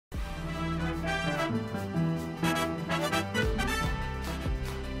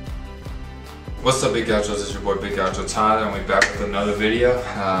What's up, Big Gauchos? It's your boy Big Gaucho Tyler, and we're back with another video.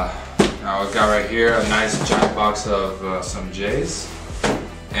 Now I've got right here a nice giant box of some J's,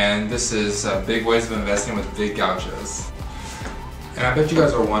 and this is big ways of investing with Big Gauchos. And I bet you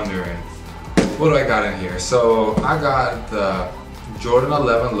guys are wondering, what do I got in here? So I got the Jordan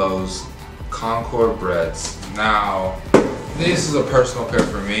 11 Lows Concord Breds. Now this is a personal pair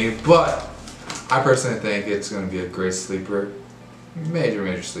for me, but I personally think it's going to be a great sleeper,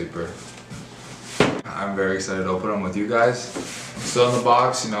 major sleeper. I'm very excited to open them with you guys. Still in the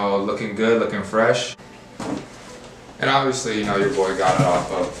box, you know, looking good, looking fresh. And obviously, you know, your boy got it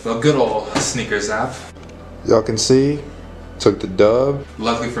off of the good old sneakers app. Y'all can see, took the dub.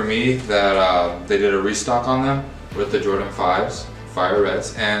 Luckily for me that they did a restock on them with the Jordan 5s, Fire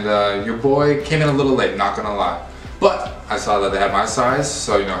Reds. And your boy came in a little late, not gonna lie. But I saw that they had my size,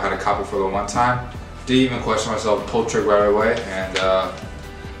 so you know, I had to cop it for the one time. Didn't even question myself, pulled trigger right away, and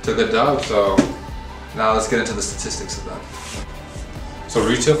took the dub. So now let's get into the statistics of that. So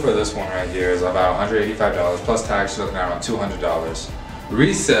retail for this one right here is about $185 plus tax, looking at around $200.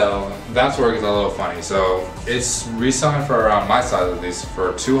 Resale, that's where it gets a little funny. So it's reselling for around my size at least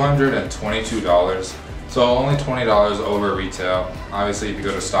for $222. So only $20 over retail. Obviously if you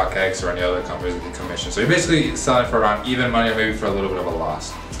go to StockX or any other companies with the commission. So you're basically selling for around even money or maybe for a little bit of a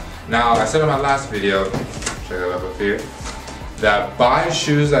loss. Now I said in my last video, check that up here, that buy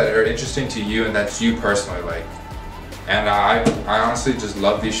shoes that are interesting to you and that you personally like. And I honestly just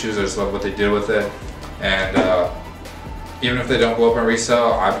love these shoes. I just love what they did with it. And even if they don't go up in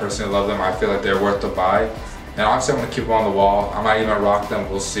resale, I personally love them. I feel like they're worth the buy. And obviously I'm going to keep them on the wall. I might even rock them.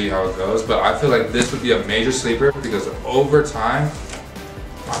 We'll see how it goes. But I feel like this would be a major sleeper because over time,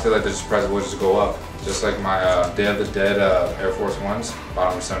 I feel like the price will just go up. Just like my Day of the Dead Air Force Ones.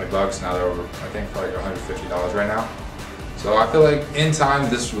 Bought them for 70 bucks. Now they're over, I think, probably $150 right now. So I feel like in time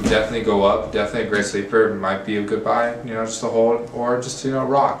this will definitely go up. Definitely a great sleeper. Might be a good buy, you know, just to hold or just to, you know,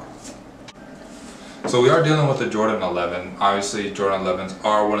 rock. So we are dealing with the Jordan 11. Obviously Jordan 11s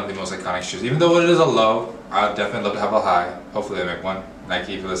are one of the most iconic shoes. Even though it is a low, I would definitely love to have a high. Hopefully they make one.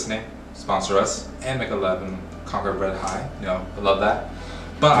 Nike, if you're listening, sponsor us and make 11 Concord Bred high. You know, I love that.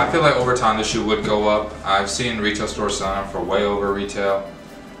 But I feel like over time this shoe would go up. I've seen retail stores selling them for way over retail.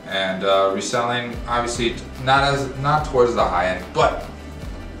 And reselling, obviously not towards the high end, but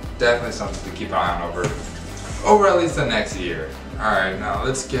definitely something to keep an eye on over at least the next year. Alright, now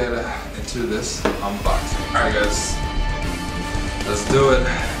let's get into this unboxing. Alright guys, let's do it.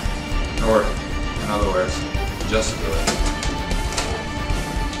 Or, in other words, just do it.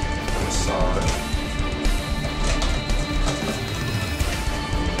 Solid.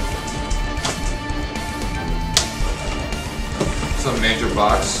 It's a major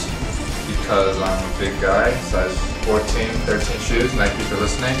box because I'm a big guy, size 14, 13 shoes. Nike, if you're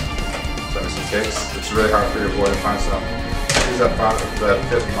listening, send me some kicks. It's really hard for your boy to find some shoes that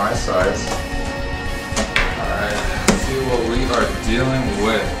fit my size. Alright, let's see what we are dealing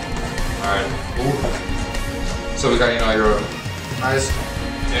with. Alright, so we got, you know, your nice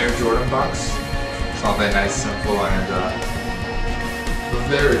Air Jordan box. Something nice, simple, and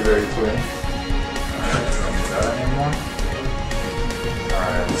very clean. Alright, don't need that anymore.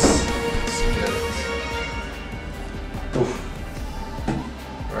 Alright, let's get it. Oof.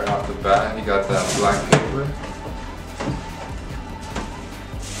 Right off the bat, you got that black paper.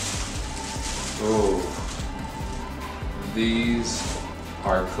 Ooh. These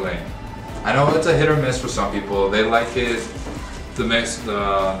are clean. I know it's a hit or miss for some people. They like it, the mix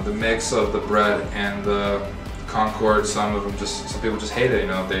of the Bred and the Concord. Some people just hate it, you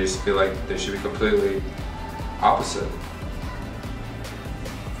know. They just feel like they should be completely opposite.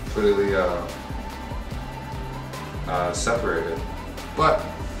 Completely separated, but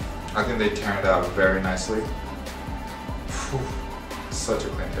I think they turned out very nicely. Whew. Such a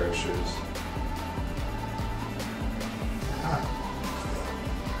clean pair of shoes.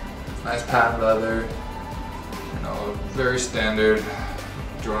 Nice patent leather, you know, very standard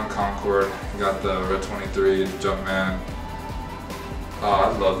Jordan Concord. You got the Red 23, the Jumpman. Oh,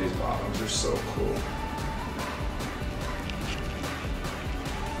 I love these bottoms, they're so cool.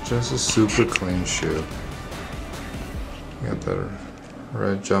 Just a super clean shoe. You got that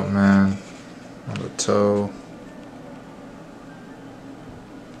red Jumpman on the toe.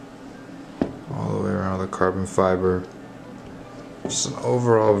 All the way around the carbon fiber. Just an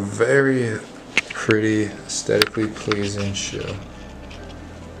overall very pretty, aesthetically pleasing shoe.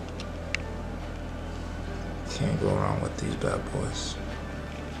 Can't go wrong with these bad boys.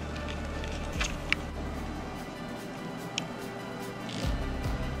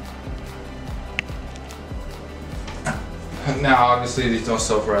 Now obviously these don't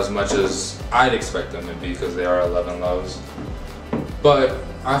sell for as much as I'd expect them to be because they are 11 lows, but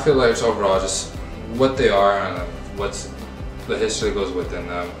I feel like it's overall just what they are and what's the history that goes within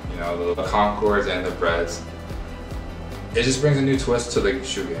them, you know, the Concords and the Breds. It just brings a new twist to the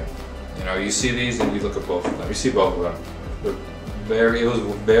shoe game. You know, you see these and you look at both of them, you see both of them. It was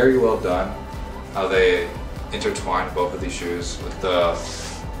very well done how they intertwined both of these shoes with the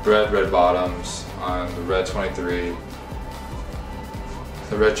red bottoms on the red 23,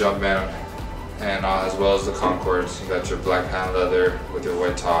 the red Jumpman, and as well as the Concords. You got your black hand leather with your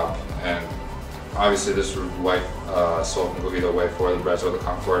white top, and obviously this white sole can go either way for the Breds or the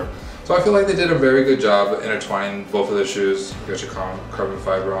Concord. So I feel like they did a very good job intertwining both of the shoes. You got your carbon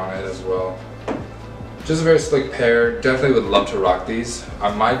fiber on it as well. Just a very slick pair. Definitely would love to rock these.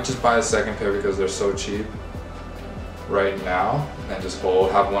 I might just buy a second pair because they're so cheap right now, and just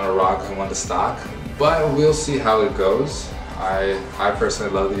have one to rock and one to stock. But we'll see how it goes. I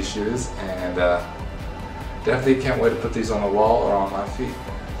personally love these shoes, and definitely can't wait to put these on the wall or on my feet.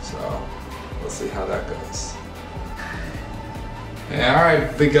 So we'll see how that goes. Yeah,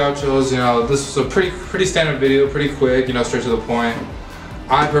 alright, big Gauchos, you know, this was a pretty standard video, pretty quick, you know, straight to the point.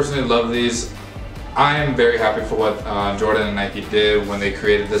 I personally love these. I am very happy for what Jordan and Nike did when they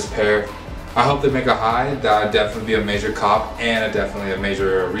created this pair. I hope they make a high. That would definitely be a major cop and definitely a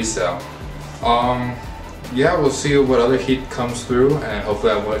major resale. Yeah, we'll see what other heat comes through, and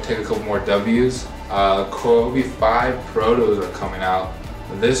hopefully I will take a couple more W's. Kobe 5 Protos are coming out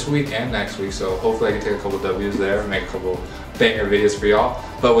this week and next week, so hopefully I can take a couple W's there and make a couple banger videos for y'all.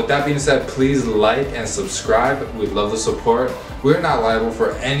 But with that being said, please like and subscribe. We'd love the support. We're not liable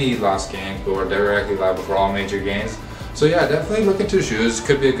for any lost games, but we're directly liable for all major gains. So yeah, definitely look into shoes.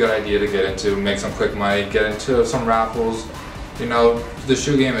 Could be a good idea to get into, make some quick money, get into some raffles. You know, the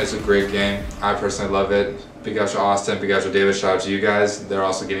shoe game is a great game. I personally love it. Big Gaucho Austin, Big Gaucho David, shout out to you guys. They're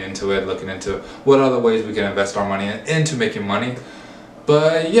also getting into it, looking into what other ways we can invest our money into making money.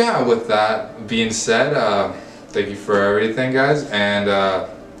 But yeah, with that being said, thank you for everything, guys, and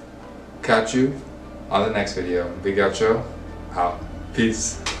catch you on the next video. Big Gaucho out.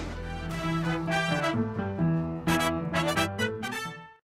 Peace.